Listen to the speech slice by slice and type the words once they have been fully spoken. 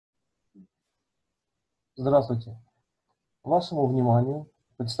Здравствуйте! Вашему вниманию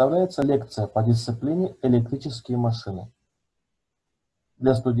представляется лекция по дисциплине «Электрические машины»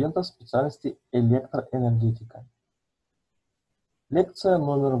 для студентов специальности электроэнергетика. Лекция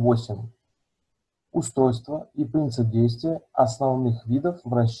номер 8. Устройство и принцип действия основных видов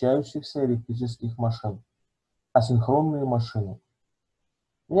вращающихся электрических машин. Асинхронные машины.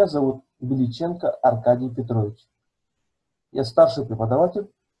 Меня зовут Беличенко Аркадий Петрович. Я старший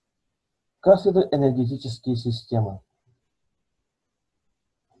преподаватель кафедры энергетические системы.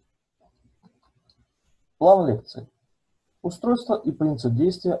 План лекции. Устройство и принцип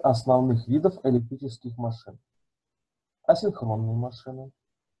действия основных видов электрических машин. Асинхронные машины.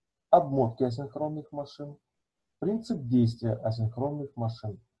 Обмотки асинхронных машин. Принцип действия асинхронных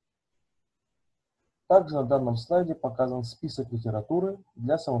машин. Также на данном слайде показан список литературы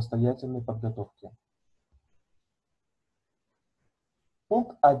для самостоятельной подготовки.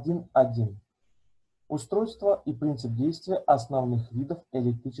 Пункт 1.1. Устройство и принцип действия основных видов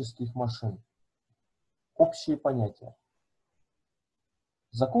электрических машин. Общие понятия.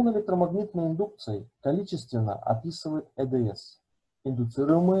 Закон электромагнитной индукции количественно описывает ЭДС,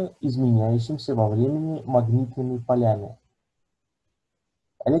 индуцируемые изменяющимися во времени магнитными полями.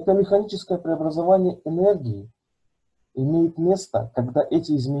 Электромеханическое преобразование энергии имеет место, когда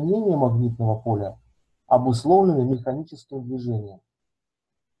эти изменения магнитного поля обусловлены механическим движением.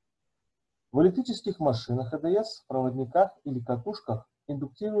 В электрических машинах ЭДС в проводниках или катушках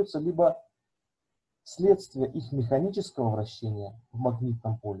индуктируется либо вследствие их механического вращения в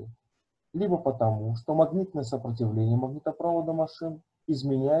магнитном поле, либо потому, что магнитное сопротивление магнитопровода машин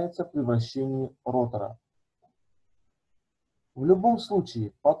изменяется при вращении ротора. В любом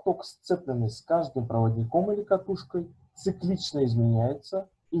случае поток, сцепленный с каждым проводником или катушкой, циклично изменяется,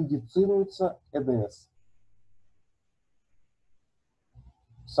 индуцируется ЭДС.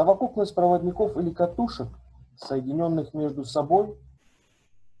 Совокупность проводников или катушек, соединенных между собой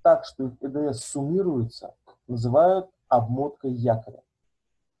так, что их ЭДС суммируется, называют обмоткой якоря.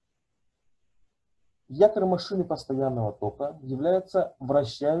 Якорь машины постоянного тока является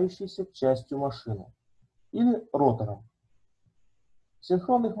вращающейся частью машины или ротором. В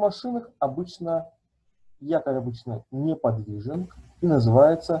синхронных машинах якорь обычно неподвижен и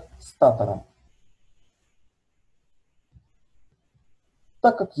называется статором.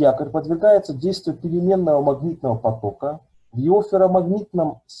 Так как якорь подвергается действию переменного магнитного потока, в его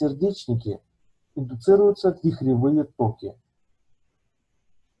ферромагнитном сердечнике индуцируются вихревые токи.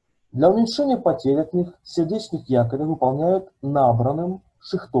 Для уменьшения потерь от них сердечник якоря выполняют набранным,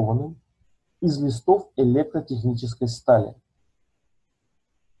 шихтованным из листов электротехнической стали.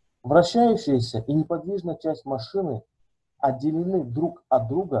 Вращающаяся и неподвижная часть машины отделены друг от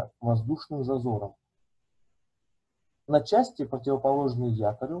друга воздушным зазором. На части, противоположные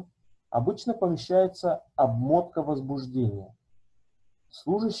якорю, обычно помещается обмотка возбуждения,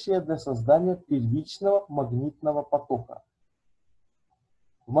 служащая для создания первичного магнитного потока.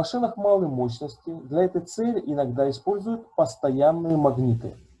 В машинах малой мощности для этой цели иногда используют постоянные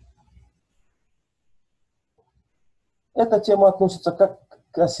магниты. Эта тема относится как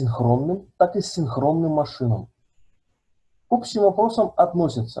к асинхронным, так и к синхронным машинам. К общим вопросам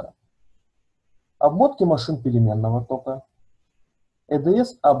относятся обмотки машин переменного тока,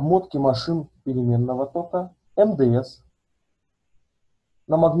 ЭДС обмотки машин переменного тока, МДС,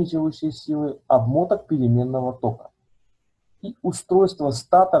 намагничивающие силы обмоток переменного тока и устройство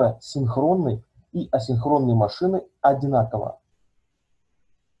статора синхронной и асинхронной машины одинаково.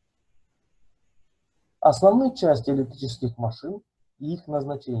 Основные части электрических машин и их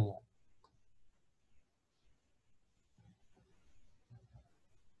назначение.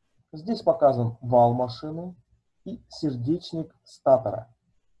 Здесь показан вал машины и сердечник статора.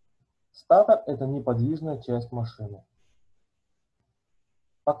 Статор – это неподвижная часть машины.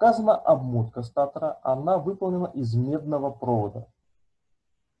 Показана обмотка статора, она выполнена из медного провода.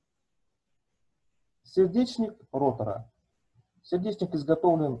 Сердечник ротора. Сердечник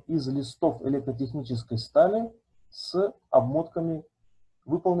изготовлен из листов электротехнической стали с обмотками,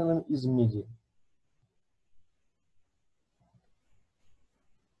 выполненными из меди.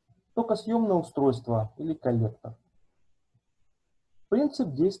 Токосъемное устройство или коллектор.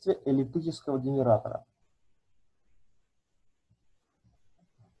 Принцип действия электрического генератора.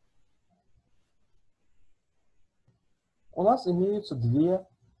 У нас имеются две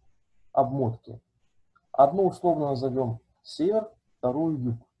обмотки. Одну условно назовем север, вторую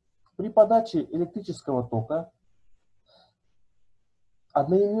юг. При подаче электрического тока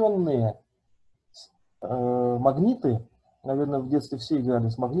одноименные магниты, наверное, в детстве все играли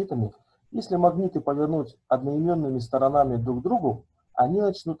с магнитами, если магниты повернуть одноименными сторонами друг к другу, они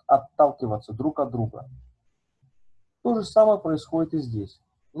начнут отталкиваться друг от друга. То же самое происходит и здесь.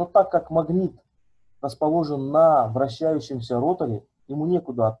 Но так как магнит расположен на вращающемся роторе, ему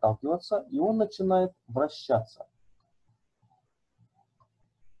некуда отталкиваться, и он начинает вращаться.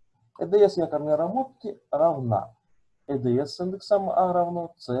 ЭДС якорной работки равна ЭДС с индексом А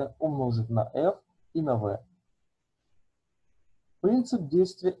равно С умножить на F и на V. Принцип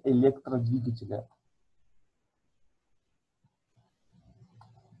действия электродвигателя.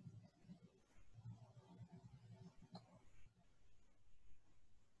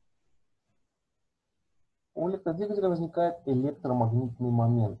 У электродвигателя возникает электромагнитный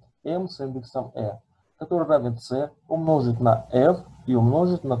момент М с индексом E, который равен С умножить на F и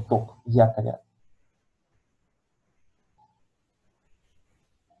умножить на ток якоря.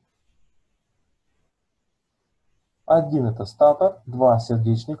 Один это статор, 2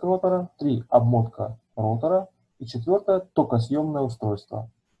 сердечник ротора, 3 обмотка ротора и 4 токосъемное устройство.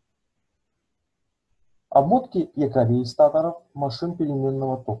 Обмотки якорей статоров машин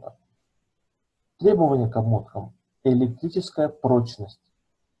переменного тока. Требования к обмоткам. Электрическая прочность.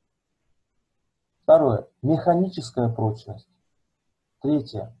 Второе. Механическая прочность.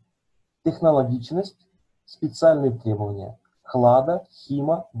 Третье. Технологичность. Специальные требования. Хлада,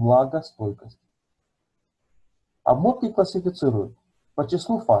 химо, влага, стойкость. Обмотки классифицируют по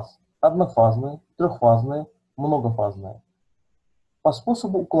числу фаз. Однофазные, трехфазные, многофазные. По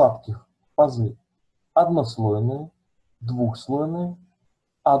способу укладки фазы. Однослойные, двухслойные,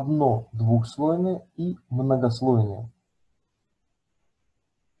 одно-двухслойные и многослойные.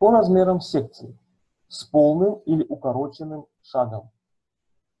 По размерам секций с полным или укороченным шагом.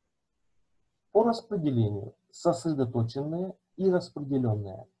 По распределению сосредоточенные и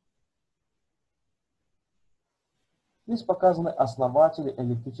распределенные. Здесь показаны основатели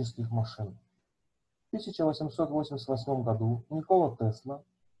электрических машин. В 1888 году Никола Тесла,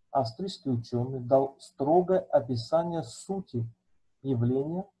 австрийский ученый, дал строгое описание сути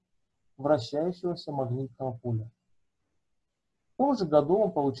явления вращающегося магнитного поля. В том же году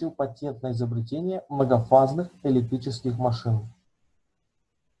он получил патент на изобретение многофазных электрических машин.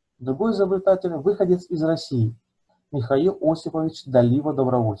 Другой изобретатель, выходец из России, Михаил Осипович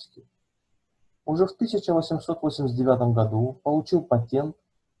Далива-Добровольский. Уже в 1889 году получил патент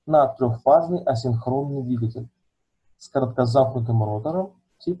на трехфазный асинхронный двигатель с короткозамкнутым ротором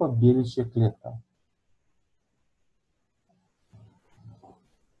типа беличья клетка.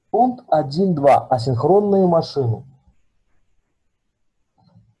 Пункт 1.2. Асинхронные машины.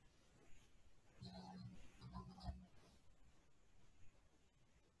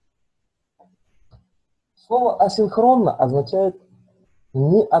 Слово асинхронно означает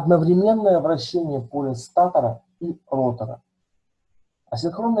не одновременное вращение поля статора и ротора.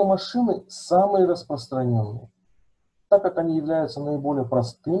 Асинхронные машины самые распространенные, так как они являются наиболее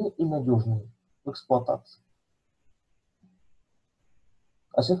простыми и надежными в эксплуатации.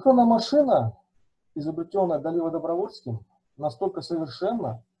 Асинхронная машина, изобретенная Далива-Добровольским, настолько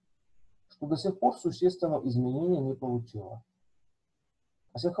совершенна, что до сих пор существенного изменения не получила.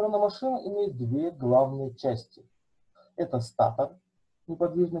 Асинхронная машина имеет две главные части. Это статор,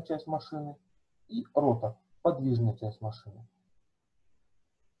 неподвижная часть машины, и ротор, подвижная часть машины.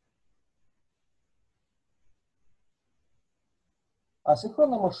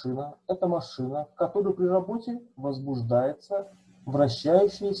 Асинхронная машина – это машина, в которой при работе возбуждается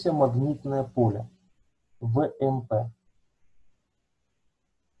вращающееся магнитное поле, ВМП.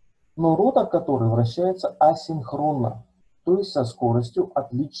 Но ротор которой вращается асинхронно, то есть со скоростью,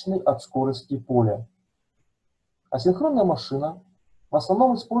 отличной от скорости поля. Асинхронная машина в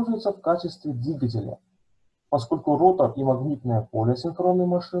основном используется в качестве двигателя, поскольку ротор и магнитное поле асинхронной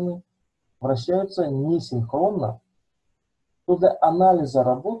машины вращаются несинхронно, то для анализа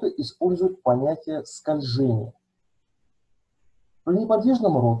работы используют понятие скольжения. При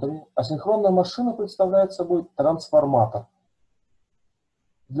неподвижном роторе асинхронная машина представляет собой трансформатор.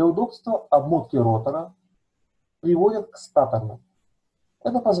 Для удобства обмотки ротора приводят к статорным.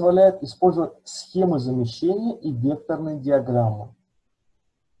 Это позволяет использовать схемы замещения и векторные диаграммы,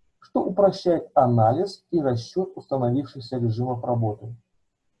 что упрощает анализ и расчет установившихся режимов работы.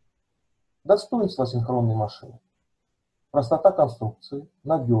 Достоинства асинхронной машины: простота конструкции,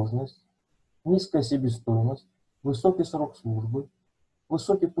 надежность, низкая себестоимость, высокий срок службы,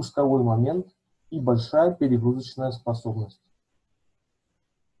 высокий пусковой момент и большая перегрузочная способность.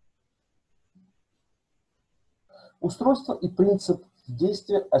 Устройство и принцип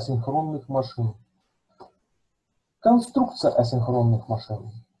действия асинхронных машин. Конструкция асинхронных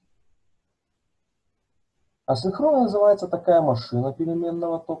машин. Асинхронной называется такая машина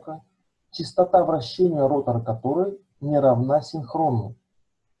переменного тока, частота вращения ротора которой не равна синхронной.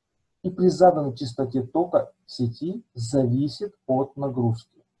 и при заданной частоте тока в сети зависит от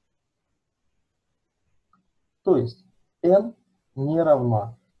нагрузки. То есть N не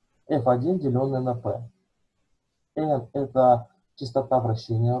равна F1 деленное на P. N – это частота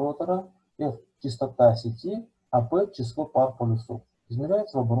вращения ротора, F – частота сети, а P – число пар полюсов.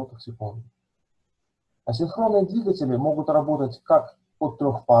 Измеряется в оборотах секунды. Асинхронные двигатели могут работать как от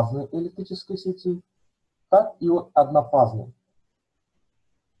трехфазной электрической сети, так и от однофазной.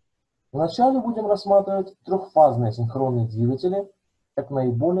 Вначале будем рассматривать трехфазные синхронные двигатели как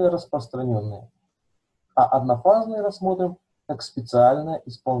наиболее распространенные, а однофазные рассмотрим как специальное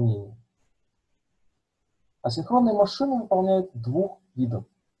исполнение. Асинхронные машины выполняют двух видов: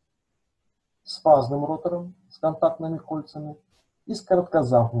 с фазным ротором, с контактными кольцами, и с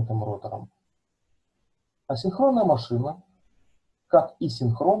короткозамкнутым ротором. Асинхронная машина, как и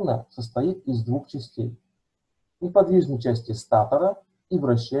синхронная, состоит из двух частей: неподвижной части статора и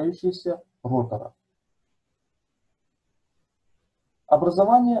вращающейся ротора.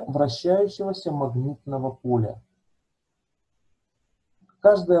 Образование вращающегося магнитного поля.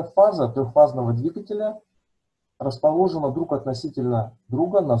 Каждая фаза трехфазного двигателя расположена друг относительно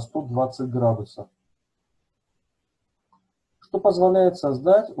друга на 120 градусов, что позволяет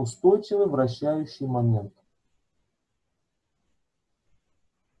создать устойчивый вращающий момент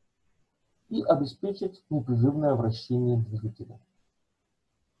и обеспечить непрерывное вращение двигателя.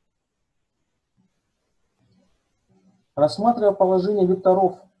 Рассматривая положение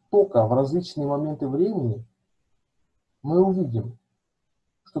векторов тока в различные моменты времени, мы увидим,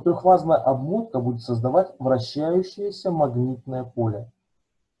 что трехфазная обмотка будет создавать вращающееся магнитное поле.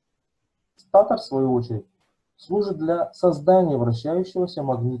 Статор, в свою очередь, служит для создания вращающегося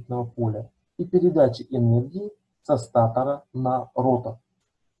магнитного поля и передачи энергии со статора на ротор.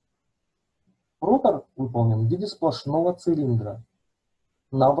 Ротор выполнен в виде сплошного цилиндра,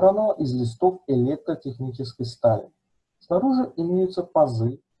 набранного из листов электротехнической стали. Снаружи имеются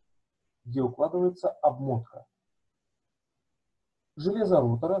пазы, где укладывается обмотка. Железо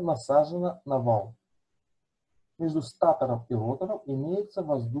ротора насажено на вал. Между статором и ротором имеется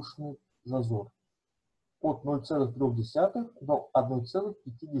воздушный зазор от 0,3 до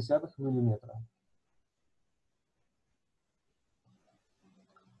 1,5 мм.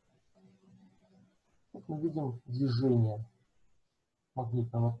 Тут мы видим движение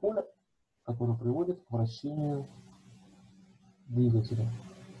магнитного поля, которое приводит к вращению двигателя,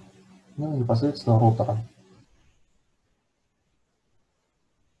 ну и непосредственно ротора.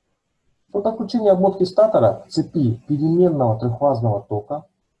 От отключения обмотки статора цепи переменного трехфазного тока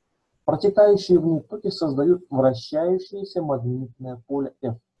протекающие в ней токи создают вращающееся магнитное поле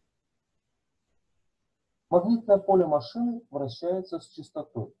F. Магнитное поле машины вращается с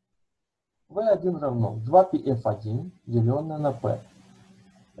частотой V1 равно 2πf1 деленное на P.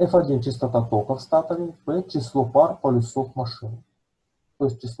 F1 частота тока в статоре, P число пар полюсов машины. То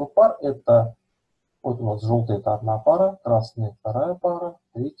есть число пар это, вот у нас желтый это одна пара, красный вторая пара,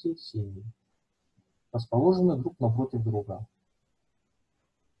 третий синий. Расположены друг напротив друга.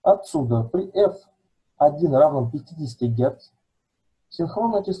 Отсюда при F1 равном 50 Гц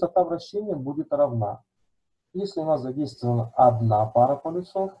синхронная частота вращения будет равна. Если у нас задействована одна пара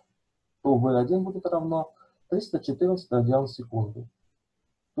полюсов, то V1 будет равно 314 радиан в секунду,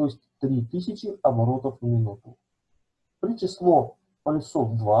 то есть 3000 оборотов в минуту. При число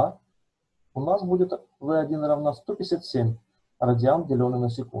полюсов 2 у нас будет V1 равна 157 радиан деленное на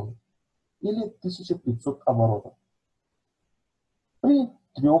секунду, или 1500 оборотов. При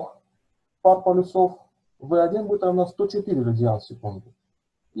 3 пар полюсов V1 будет равна 104 радиан в секунду,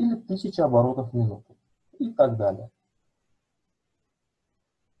 или 1000 оборотов в минуту, и так далее.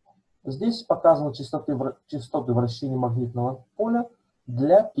 Здесь показаны частоты вращения магнитного поля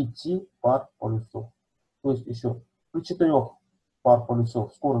для 5 пар полюсов. То есть еще при 4 пар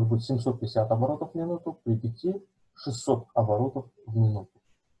полюсов скорость будет 750 оборотов в минуту, при 5 600 оборотов в минуту.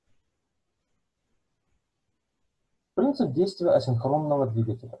 Принцип действия асинхронного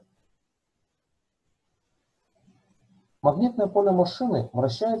двигателя. Магнитное поле машины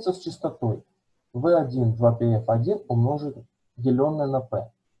вращается с частотой V1 2πf1 умножить деленное на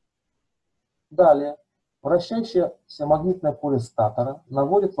P. Далее, вращающееся магнитное поле статора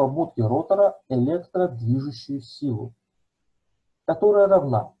наводит в обмотке ротора электродвижущую силу, которая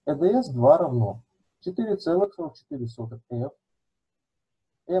равна EDS2 равно 4,44 F,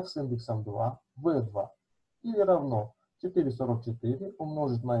 F с индексом 2, V2, или равно 4,44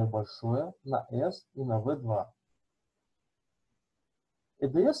 умножить на F большое, на S и на V2.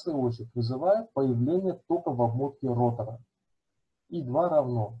 EDS, в свою очередь, вызывает появление тока в обмотке ротора. И2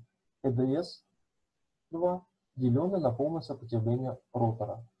 равно EDS2 деленное на полное сопротивление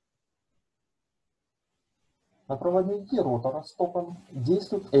ротора. На проводнике ротора с током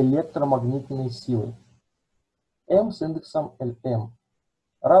действуют электромагнитные силы M с индексом Lm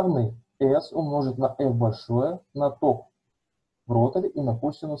равны S умножить на F большое на ток в роторе и на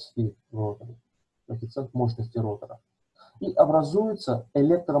косинус φ в роторе, коэффициент мощности ротора. И образуется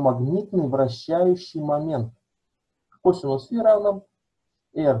электромагнитный вращающий момент. Косинус φ равен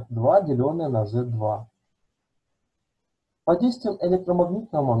R2 деленное на Z2. Под действием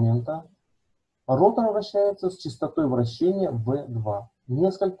электромагнитного момента ротор вращается с частотой вращения V2,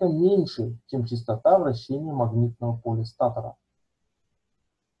 несколько меньше, чем частота вращения магнитного поля статора.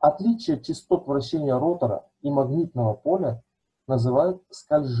 Отличие частот вращения ротора и магнитного поля называют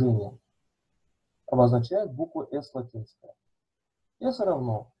скольжением. Обозначает букву S латинская. S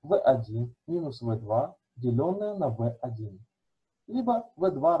равно V1 минус V2 деленное на V1, либо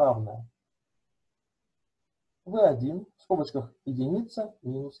V2 равное V1 в скобочках единица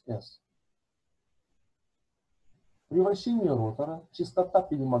минус S. При вращении ротора частота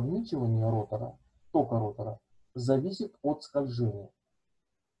перемагничивания ротора, тока ротора, зависит от скольжения.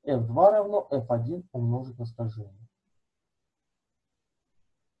 F2 равно F1 умножить на скольжение.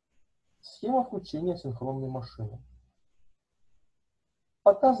 Схема включения синхронной машины.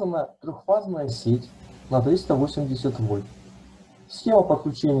 Показана трехфазная сеть на 380 вольт. Схема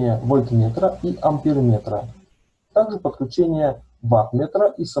подключения вольтметра и амперметра. Также подключение ваттметра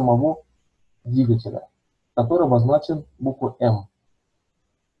и самого двигателя, который обозначен буквой М.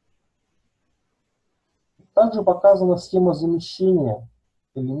 Также показана схема замещения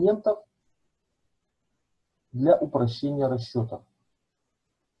элементов для упрощения расчетов.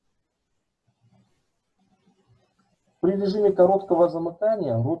 При режиме короткого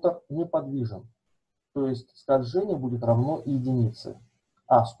замыкания ротор неподвижен, то есть скольжение будет равно единице,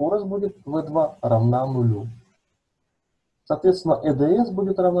 а скорость будет V2 равна нулю. Соответственно, EDS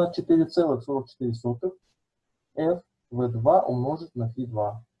будет равна 4,44 F V2 умножить на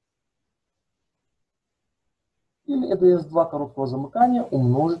φ2. Или EDS2 короткого замыкания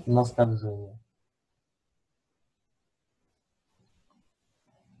умножить на скольжение.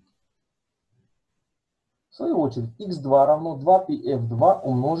 В свою очередь, x2 равно 2πf2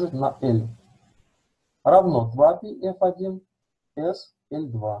 умножить на L равно 2πf1 s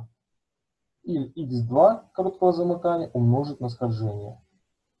L2. Или x2 короткого замыкания умножить на скольжение.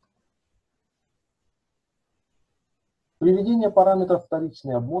 Приведение параметров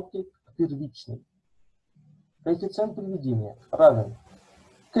вторичной обмотки к первичной. Коэффициент приведения равен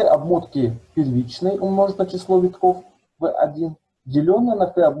к обмотки первичной умножить на число витков V1, деленное на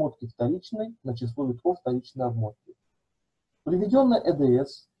к обмотки вторичной на число витков вторичной обмотки. Приведенная EDS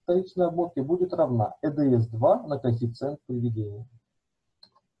вторичной обмотки будет равна EDS2 на коэффициент приведения.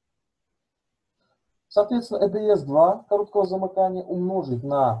 Соответственно, EDS2 короткого замыкания умножить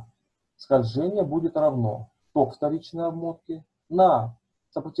на скольжение будет равно ток вторичной обмотки на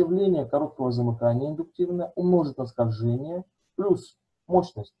сопротивление короткого замыкания индуктивное умножить на скольжение плюс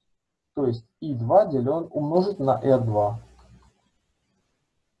мощность, то есть I2 делен умножить на R2.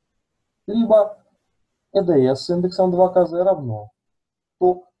 Либо EDS с индексом 2КЗ равно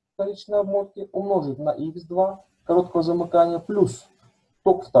ток вторичной обмотки умножить на X2 короткого замыкания плюс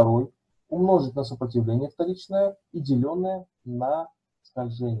ток второй умножить на сопротивление вторичное и деленное на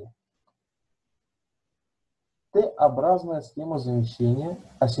скольжение. Т-образная схема замещения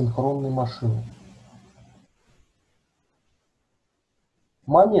асинхронной машины.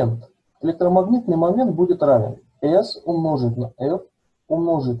 Момент. Электромагнитный момент будет равен S умножить на F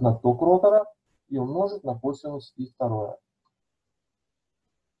умножить на ток ротора и умножить на косинус φ2.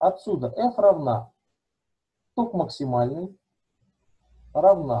 Отсюда F равна ток максимальный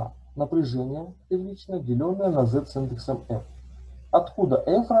равна напряжение первичное, деленное на Z с индексом F. Откуда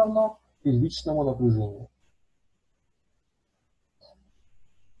F равно первичному напряжению.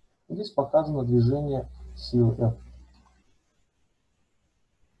 Здесь показано движение силы F.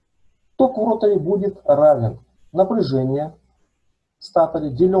 Ток в роторе будет равен напряжение в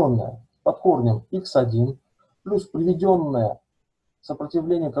статоре, деленное под корнем x1 плюс приведенное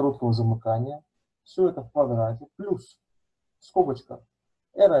сопротивление короткого замыкания, все это в квадрате, плюс скобочка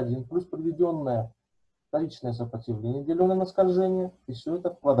R1 плюс приведенное вторичное сопротивление, деленное на скольжение, и все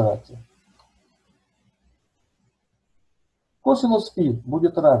это в квадрате. Косинус φ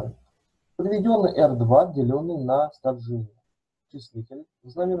будет равен приведенный R2, деленный на скольжение. Числитель в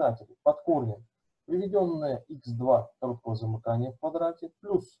знаменателе под корнем приведенное x2 короткого замыкания в квадрате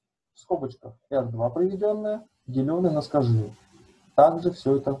плюс в скобочках R2 приведенное, деленное на скольжение. Также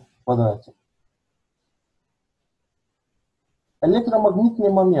все это в квадрате. Электромагнитный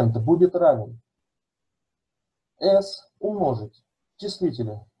момент будет равен S умножить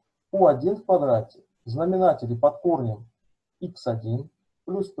числителя U1 в квадрате знаменатели под корнем x1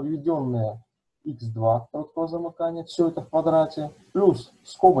 плюс приведенное x2 короткого замыкания, все это в квадрате, плюс в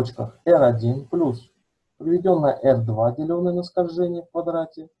скобочках r1 плюс приведенное r2, деленное на скольжение в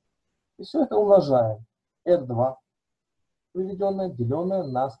квадрате. И все это умножаем. r2, приведенное, деленное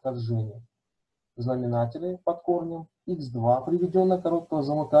на скольжение. Знаменатели под корнем x2, приведенное короткого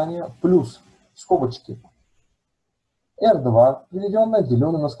замыкания, плюс скобочки r2, приведенное,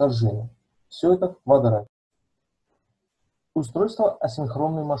 деленное на скольжение. Все это в квадрате. Устройство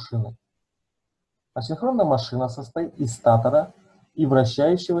асинхронной машины. Асинхронная машина состоит из статора и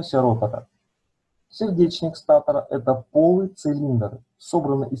вращающегося ротора. Сердечник статора – это полый цилиндр,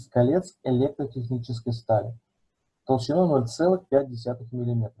 собранный из колец электротехнической стали, толщиной 0,5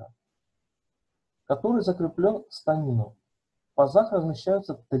 мм, который закреплен в станину. В пазах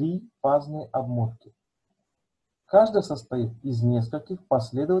размещаются 3 фазные обмотки. Каждая состоит из нескольких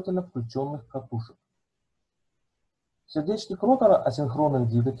последовательно включенных катушек. Сердечник ротора асинхронных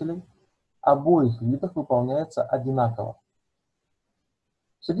двигателей обоих видов выполняется одинаково.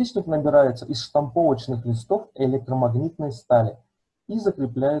 Сердечник набирается из штамповочных листов электромагнитной стали и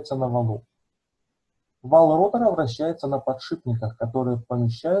закрепляется на валу. Вал ротора вращается на подшипниках, которые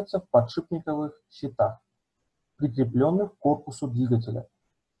помещаются в подшипниковых щитах, прикрепленных к корпусу двигателя.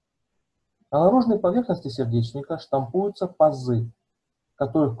 На наружной поверхности сердечника штампуются пазы, в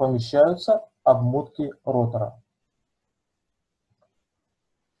которых помещаются обмотки ротора.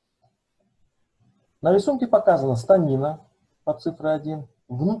 На рисунке показана станина под цифрой 1,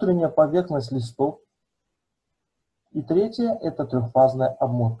 внутренняя поверхность листов, и третья – это трехфазная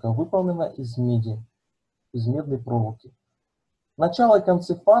обмотка, выполненная из меди, из медной проволоки. Начало и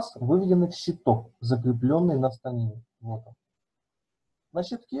концы фаз выведены в щиток, закрепленный на станине. Вот он. На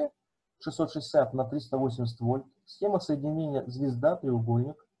щитке 660 на 380 вольт, схема соединения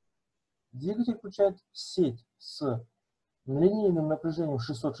звезда-треугольник. Двигатель включает в сеть с линейным напряжением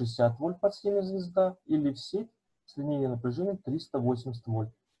 660 вольт по схеме звезда или в сеть с линейным напряжением 380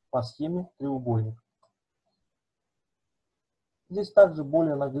 вольт по схеме треугольник. Здесь также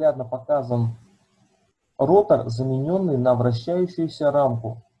более наглядно показан ротор, замененный на вращающуюся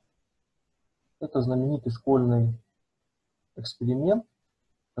рамку. Это знаменитый школьный эксперимент,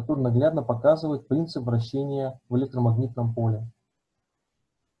 который наглядно показывает принцип вращения в электромагнитном поле.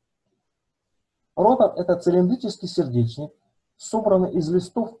 Ротор – это цилиндрический сердечник, собранный из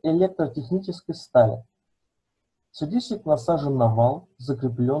листов электротехнической стали. Сердечник насажен на вал,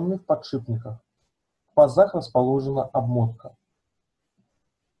 закрепленный в подшипниках. В пазах расположена обмотка.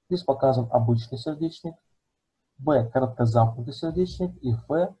 Здесь показан обычный сердечник, В – короткозамкнутый сердечник и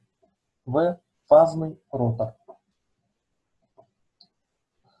В – фазный ротор.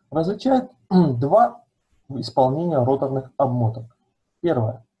 Различает два исполнения роторных обмоток.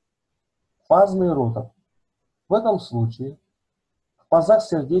 Первое. Фазный ротор. В этом случае в пазах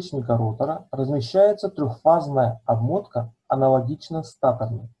сердечника ротора размещается трехфазная обмотка, аналогично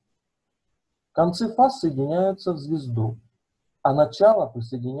статорной. Концы фаз соединяются в звезду, а начало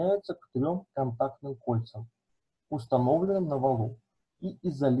присоединяется к 3 контактным кольцам, установленным на валу и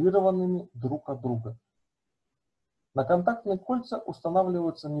изолированными друг от друга. На контактные кольца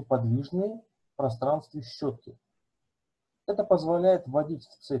устанавливаются неподвижные в пространстве щетки. Это позволяет вводить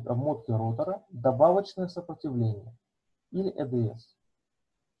в цепь обмотки ротора добавочное сопротивление, или ЭДС,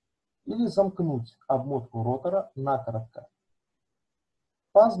 или замкнуть обмотку ротора накоротко.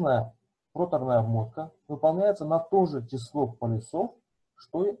 Фазная роторная обмотка выполняется на то же число полюсов,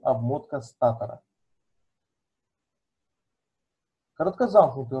 что и обмотка статора.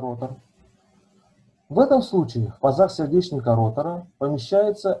 Короткозамкнутый ротор. В этом случае в пазах сердечника ротора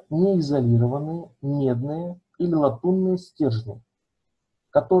помещаются неизолированные медные или латунные стержни,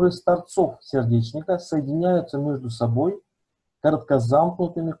 которые с торцов сердечника соединяются между собой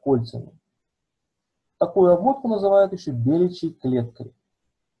короткозамкнутыми кольцами. Такую обмотку называют еще беличьей клеткой.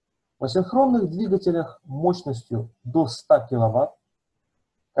 В асинхронных двигателях мощностью до 100 кВт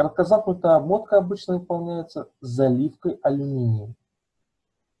короткозамкнутая обмотка обычно выполняется заливкой алюминием.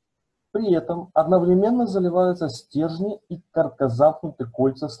 При этом одновременно заливаются стержни и короткозамкнутые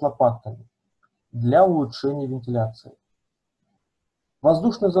кольца с лопатками для улучшения вентиляции.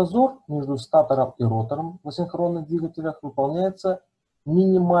 Воздушный зазор между статором и ротором в асинхронных двигателях выполняется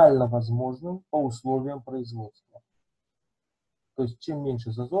минимально возможным по условиям производства. То есть чем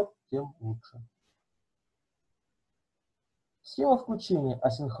меньше зазор, тем лучше. Схема включения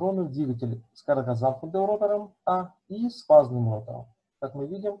асинхронных двигателей с короткозамкнутым ротором А и с фазным ротором. Как мы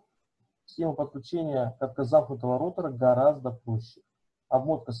видим, схема подключения короткозамкнутого ротора гораздо проще.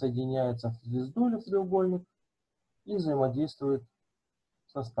 Обмотка соединяется в звезду или в треугольник и взаимодействует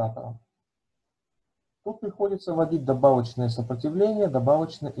со статором. Тут приходится вводить добавочное сопротивление,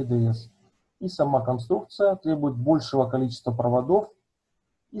 добавочный ИДС. И сама конструкция требует большего количества проводов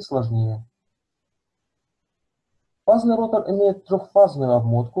и сложнее. Фазный ротор имеет трехфазную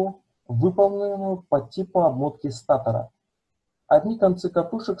обмотку, выполненную по типу обмотки статора. Одни концы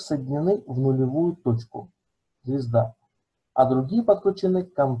катушек соединены в нулевую точку, звезда, а другие подключены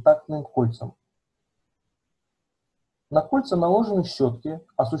к контактным кольцам. На кольца наложены щетки,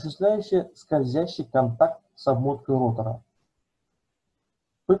 осуществляющие скользящий контакт с обмоткой ротора.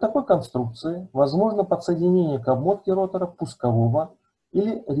 При такой конструкции возможно подсоединение к обмотке ротора пускового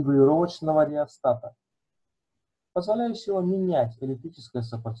или регулировочного реостата, позволяющего менять электрическое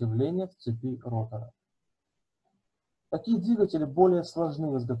сопротивление в цепи ротора. Такие двигатели более сложны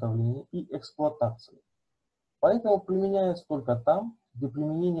в изготовлении и эксплуатации, поэтому применяются только там, где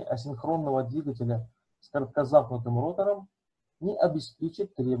применение асинхронного двигателя с короткозамкнутым ротором не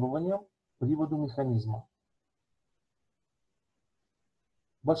обеспечит требованиям к приводу механизма.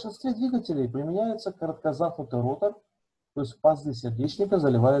 В большинстве двигателей применяется короткозамкнутый ротор, то есть в пазы сердечника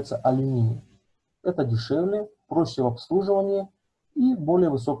заливается алюминий. Это дешевле, проще в обслуживании и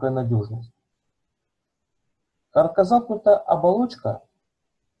более высокая надежность. Короткозамкнутая оболочка,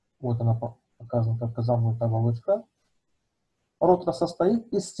 вот она показана, короткозамкнутая оболочка ротора состоит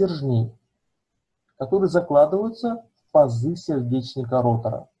из стержней, которые закладываются в пазы сердечника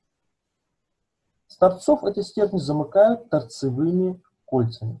ротора. С торцов эти стержни замыкают торцевыми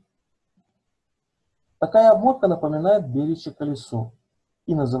кольцами. Такая обмотка напоминает беличье колесо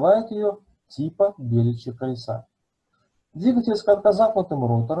и называют ее типа беличье колеса. Двигатель с короткозамкнутым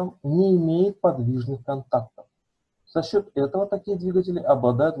ротором не имеет подвижных контактов. За счет этого такие двигатели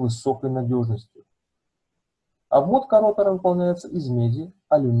обладают высокой надежностью. Обмотка ротора выполняется из меди,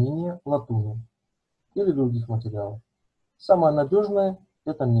 алюминия, латуни или других материалов. Самое надежное –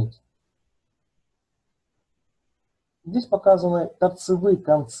 это медь. Здесь показаны торцевые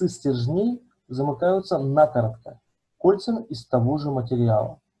концы стержней, замыкаются накоротко, кольцами из того же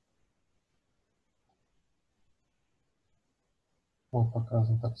материала. Вот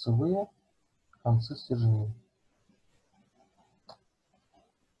показаны торцевые концы стержней.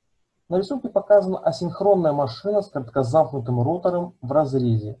 На рисунке показана асинхронная машина с короткозамкнутым ротором в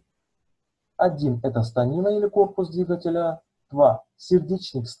разрезе. 1 – это станина или корпус двигателя, 2 –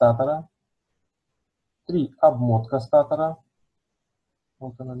 сердечник статора, 3 – обмотка статора,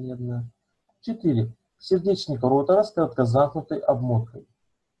 вот она медная, 4 – сердечник ротора с короткозамкнутой обмоткой,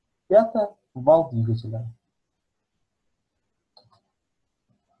 5 – вал двигателя.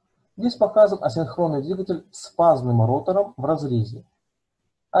 Здесь показан асинхронный двигатель с фазным ротором в разрезе.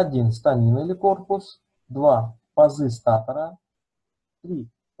 1 – станина или корпус, 2 – пазы статора, 3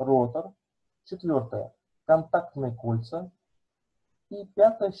 – ротор, 4 – контактные кольца и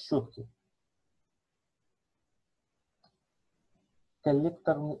 5 – щетки.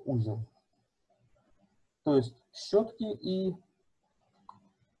 Коллекторный узел. То есть щетки и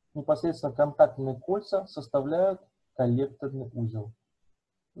непосредственно контактные кольца составляют коллекторный узел.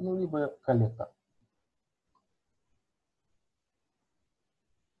 Ну, либо коллектор.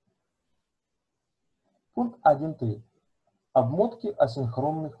 Пункт 1.3. Обмотки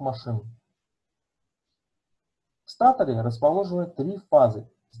асинхронных машин. В статоре расположены 3 фазы,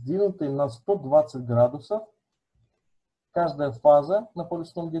 сдвинутые на 120 градусов. Каждая фаза на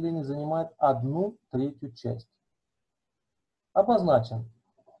полюсном делении занимает 1/3 часть. Обозначен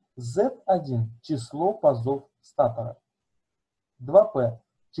Z1 – число пазов статора, 2P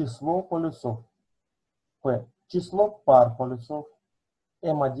 – число полюсов, P – число пар полюсов,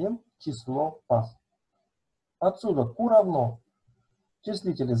 M1 – число фаз. Отсюда Q равно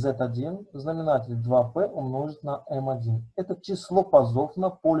числитель Z1, знаменатель 2P умножить на M1. Это число пазов на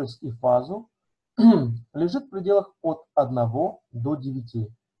полюс и фазу лежит в пределах от 1 до 9.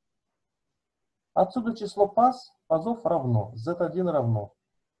 Отсюда число пазов равно Z1 равно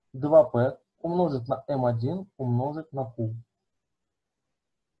 2P умножить на M1 умножить на Q.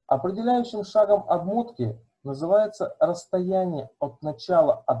 Определяющим шагом обмотки называется расстояние от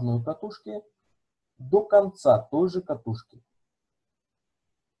начала одной катушки до конца той же катушки.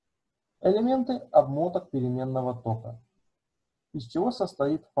 Элементы обмоток переменного тока. Из чего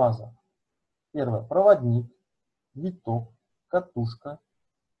состоит фаза? Первое. Проводник, виток, катушка,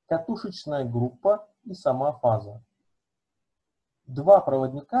 катушечная группа и сама фаза. 2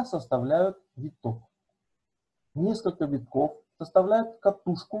 проводника составляют виток. Несколько витков составляют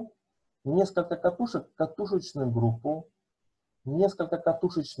катушку, несколько катушек – катушечную группу, несколько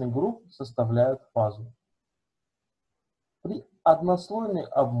катушечных групп составляют фазу. При однослойной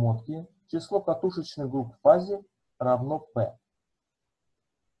обмотке число катушечных групп в фазе равно P.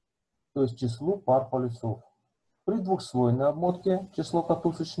 то есть числу пар полюсов. При двухслойной обмотке число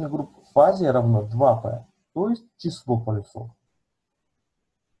катушечных групп в фазе равно 2p, то есть число полюсов.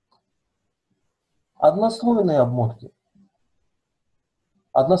 Однослойные обмотки.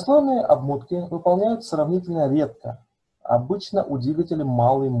 Однослойные обмотки выполняют сравнительно редко, обычно у двигателей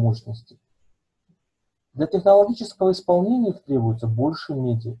малой мощности. Для технологического исполнения их требуется больше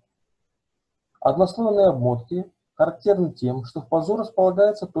меди. Однослойные обмотки характерны тем, что в пазу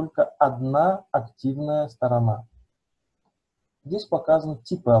располагается только одна активная сторона. Здесь показаны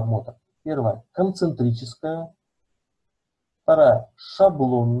типы обмоток. Первая – концентрическая, вторая –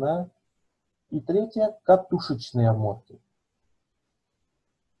 шаблонная и третья – катушечные обмотки.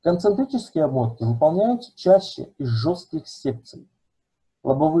 Концентрические обмотки выполняются чаще из жестких секций.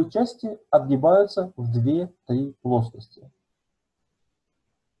 Лобовые части отгибаются в 2-3 плоскости.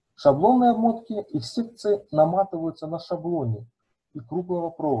 Шаблонные обмотки, их секции наматываются на шаблоне и круглого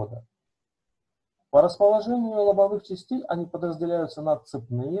провода. По расположению лобовых частей они подразделяются на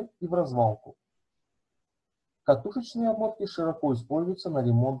цепные и в развалку. Катушечные обмотки широко используются на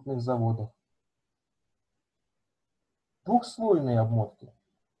ремонтных заводах. Двухслойные обмотки.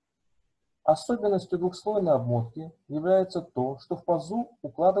 Особенностью двухслойной обмотки является то, что в пазу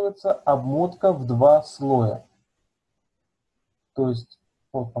укладывается обмотка в 2 слоя. То есть,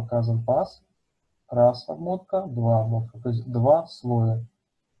 вот показан паз, раз обмотка, 2 обмотка, то есть 2 слоя.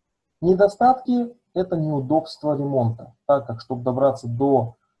 Недостатки – это неудобство ремонта, так как, чтобы добраться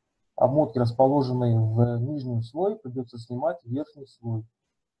до обмотки, расположенной в нижнем слое, придется снимать верхний слой.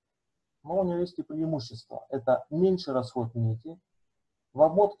 Но у нее есть и преимущество. Это меньший расход меди. В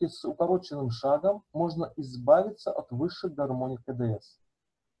обмотке с укороченным шагом можно избавиться от высших гармоник КДС.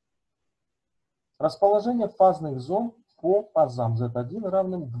 Расположение фазных зон по пазам Z1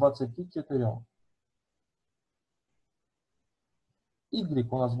 равным 24. Y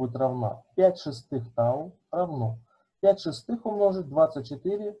у нас будет равна 5 шестых тау равно 5 шестых умножить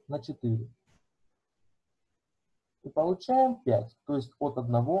 24 на 4. И получаем 5, то есть от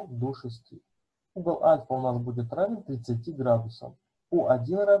 1 до 6. Угол альфа у нас будет равен 30 градусам.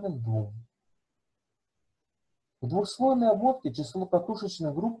 О1 равен 2. В двухслойной обмотке число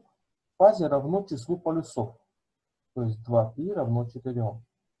катушечных групп в фазе равно числу полюсов, то есть 2π равно 4.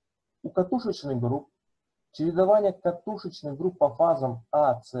 У катушечных групп чередование катушечных групп по фазам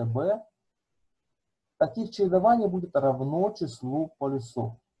А, С, Б, таких чередований будет равно числу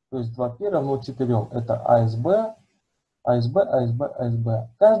полюсов, то есть 2π равно 4. Это АСБ, АСБ, АСБ, АСБ.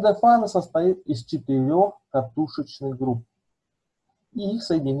 Каждая фаза состоит из 4 катушечных групп и их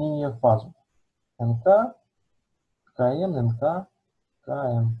соединение в фазу. НК, КН, НК,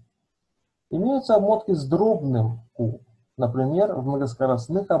 КН. Имеются обмотки с дробным Q, например, в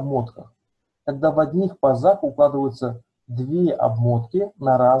многоскоростных обмотках, когда в одних пазах укладываются 2 обмотки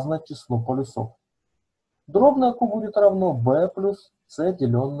на разное число полюсов. Дробное Q будет равно B плюс C,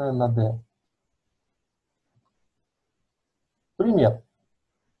 деленное на D. Пример.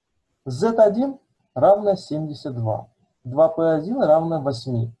 Z1 равно 72. 2P1 равно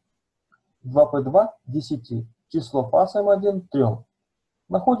 8. 2P2 – 10. Число фаз M1 – 3.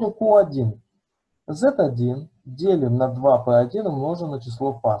 Находим Q1. Z1 делим на 2P1 умножим на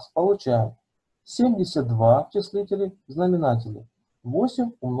число фаз. Получаем 72 в числителе, в знаменателе.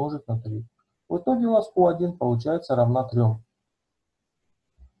 8 умножить на 3. В итоге у нас Q1 получается равна 3.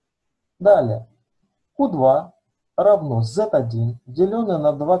 Далее. Q2 равно Z1, деленное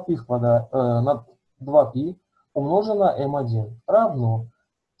на 2π умножено на M1, равно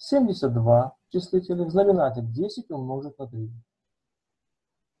 72 в числителе, в знаменателе 10 умножить на 3.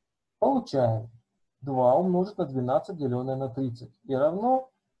 Получаем 2 умножить на 12, деленное на 30, и равно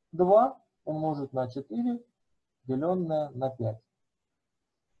 2 умножить на 4, деленное на 5.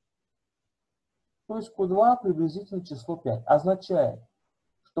 То есть Q2 приблизительно число 5. Означает,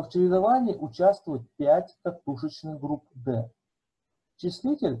 что в чередовании участвует 5 катушечных групп D.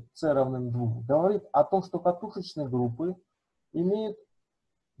 Числитель C равным 2 говорит о том, что катушечные группы имеют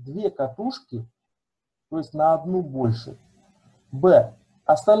 2 катушки, то есть на одну больше. B.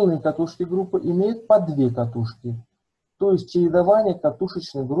 Остальные катушки группы имеют по 2 катушки. То есть чередование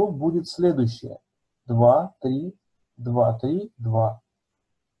катушечных групп будет следующее. 2, 3, 2, 3, 2.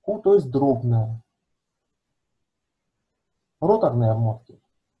 Q, то есть дробное. Роторные обмотки.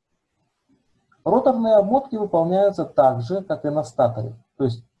 Роторные обмотки выполняются так же, как и на статоре. То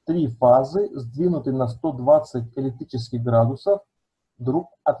есть 3 фазы сдвинуты на 120 электрических градусов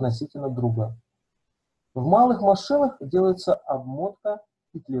друг относительно друга. В малых машинах делается обмотка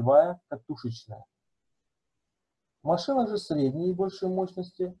петлевая катушечная. В машинах же средней и большей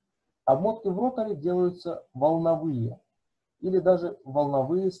мощности обмотки в роторе делаются волновые. или даже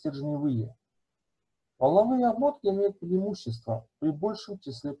волновые стержневые. Волновые обмотки имеют преимущество при большем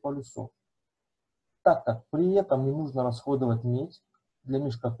числе полюсов, так как при этом не нужно расходовать медь для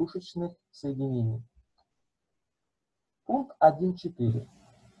межкатушечных соединений. Пункт 1.4.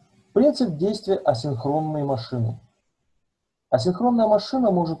 Принцип действия асинхронной машины. Асинхронная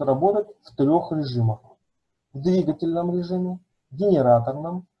машина может работать в трех режимах: в двигательном режиме,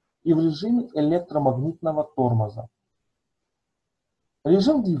 генераторном и в режиме электромагнитного тормоза.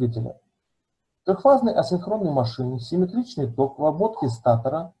 Режим двигателя. В трехфазной асинхронной машине симметричный ток в обмотке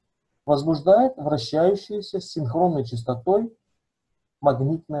статора возбуждает вращающееся с синхронной частотой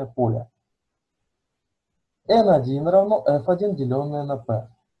магнитное поле. N1 равно F1 деленное на P.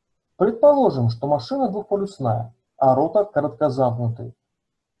 Предположим, что машина двухполюсная, а ротор короткозамкнутый.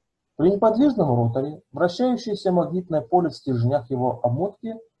 При неподвижном роторе вращающееся магнитное поле в стержнях его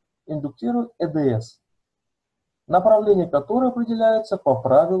обмотки индуктирует ЭДС, направление которой определяется по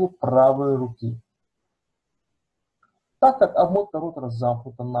правилу правой руки. Так как обмотка ротора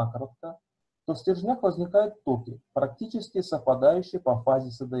замкнута накоротко, то в стержнях возникают токи, практически совпадающие по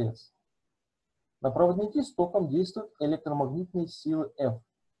фазе с ЭДС. На проводники с током действуют электромагнитные силы F,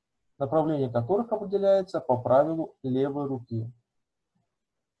 направление которых определяется по правилу левой руки.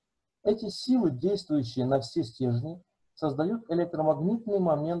 Эти силы, действующие на все стержни, создают электромагнитный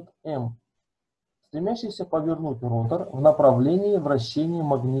момент M, стремящийся повернуть ротор в направлении вращения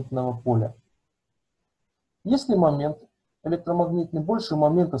магнитного поля. Если момент электромагнитный больше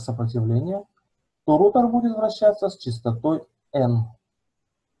момента сопротивления, то ротор будет вращаться с частотой N.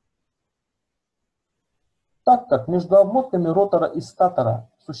 Так как между обмотками ротора и статора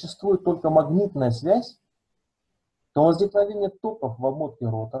существует только магнитная связь, то возникновение токов в обмотке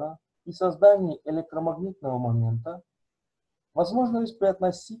ротора и создание электромагнитного момента возможно лишь при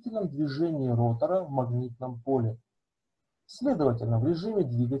относительном движении ротора в магнитном поле. Следовательно, в режиме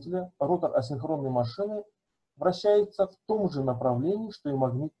двигателя ротор асинхронной машины вращается в том же направлении, что и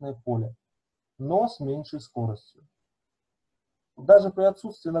магнитное поле, но с меньшей скоростью. Даже при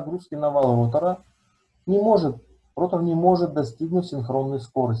отсутствии нагрузки на вал ротор не может достигнуть синхронной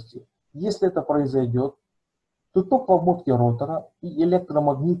скорости. Если это произойдет, то ток в обмотке ротора и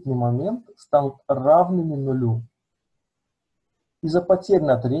электромагнитный момент станут равными нулю. Из-за потерь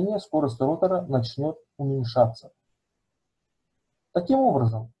на трение скорость ротора начнет уменьшаться. Таким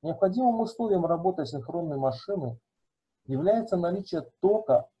образом, необходимым условием работы асинхронной машины является наличие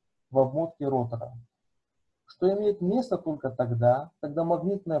тока в обмотке ротора, что имеет место только тогда, когда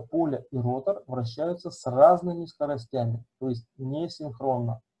магнитное поле и ротор вращаются с разными скоростями, то есть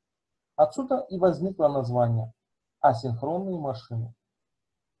несинхронно. Отсюда и возникло название асинхронные машины.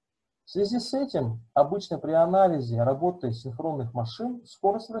 В связи с этим, обычно при анализе работы синхронных машин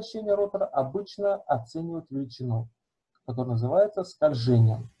скорость вращения ротора обычно оценивают величиной, которая называется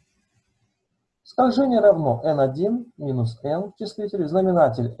скольжением. Скольжение равно N1 минус N в числителе,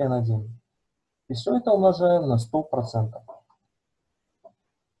 знаменатель N1. И все это умножаем на 100%.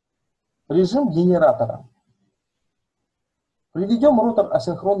 Режим генератора. Приведем ротор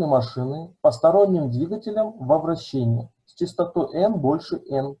асинхронной машины посторонним двигателем во вращение с частотой N больше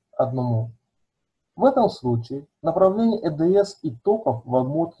N1. В этом случае направление ЭДС и токов в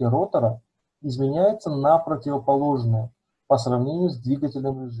обмотке ротора изменяется на противоположное по сравнению с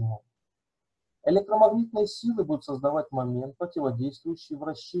двигательным режимом. Электромагнитные силы будут создавать момент, противодействующий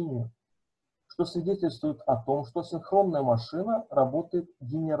вращению, что свидетельствует о том, что синхронная машина работает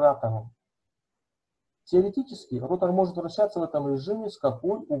генератором. Теоретически, ротор может вращаться в этом режиме с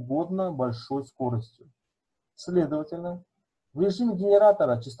какой угодно большой скоростью. Следовательно, в режиме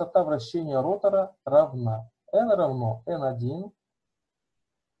генератора частота вращения ротора равна n равно n1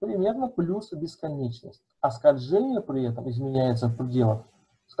 примерно плюс бесконечность, а скольжение при этом изменяется в пределах.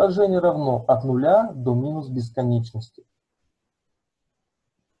 Скольжение равно от нуля до минус бесконечности.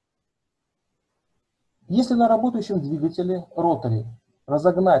 Если на работающем двигателе роторе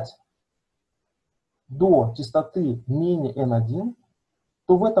разогнать до частоты менее N1,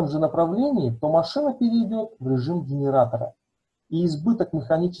 то в этом же направлении машина перейдет в режим генератора, и избыток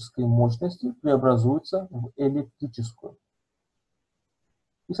механической мощности преобразуется в электрическую.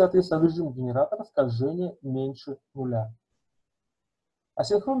 И, соответственно, в режим генератора скольжение меньше нуля.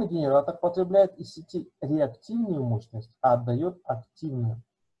 Асинхронный генератор потребляет из сети реактивную мощность, а отдает активную.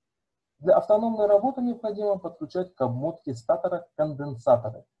 Для автономной работы необходимо подключать к обмотке статора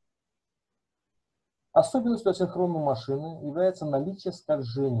конденсаторы. Особенностью асинхронной машины является наличие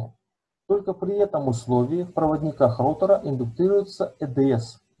скольжения. Только при этом условии в проводниках ротора индуктируется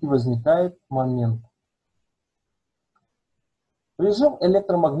ЭДС и возникает момент. Режим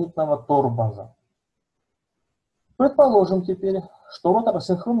электромагнитного тормоза. Предположим теперь, что ротор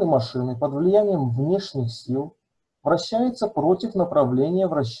асинхронной машины под влиянием внешних сил вращается против направления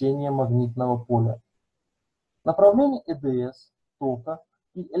вращения магнитного поля. Направление ЭДС, тока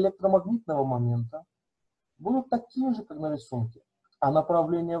и электромагнитного момента будут такими же, как на рисунке, а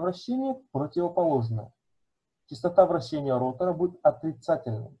направление вращения противоположное. Частота вращения ротора будет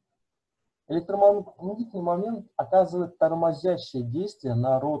отрицательной. Электромагнитный момент оказывает тормозящее действие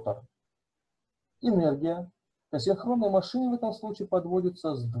на ротор. Энергия к асинхронной машине в этом случае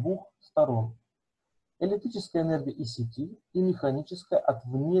подводится с двух сторон. Электрическая энергия из сети и механическая от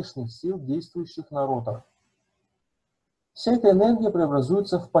внешних сил, действующих на ротор. Вся эта энергия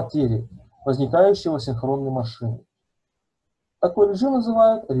преобразуется в потери, возникающие в асинхронной машине. Такой режим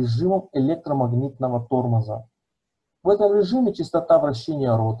называют режимом электромагнитного тормоза. В этом режиме частота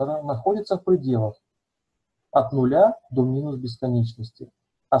вращения ротора находится в пределах от нуля до минус бесконечности,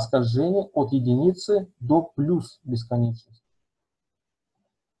 а скольжение от единицы до плюс бесконечности.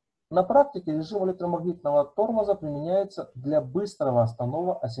 На практике режим электромагнитного тормоза применяется для быстрого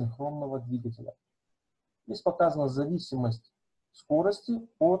останова асинхронного двигателя. Здесь показана зависимость скорости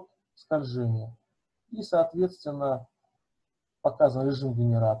от скольжения. И, соответственно, показан режим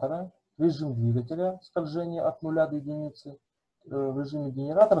генератора, режим двигателя, скольжение от 0 до единицы. В режиме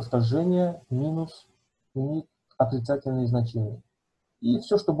генератора скольжение минус имеет отрицательные значения. И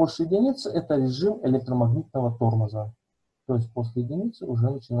все, что больше единицы, это режим электромагнитного тормоза. То есть после единицы уже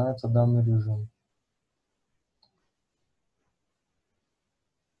начинается данный режим.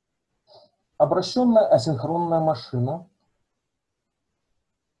 Обращенная асинхронная машина.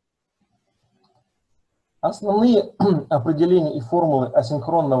 Основные определения и формулы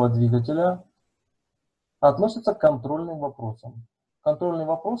асинхронного двигателя относятся к контрольным вопросам. Контрольные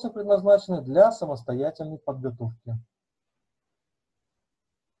вопросы предназначены для самостоятельной подготовки.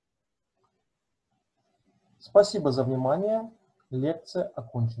 Спасибо за внимание. Лекция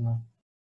окончена.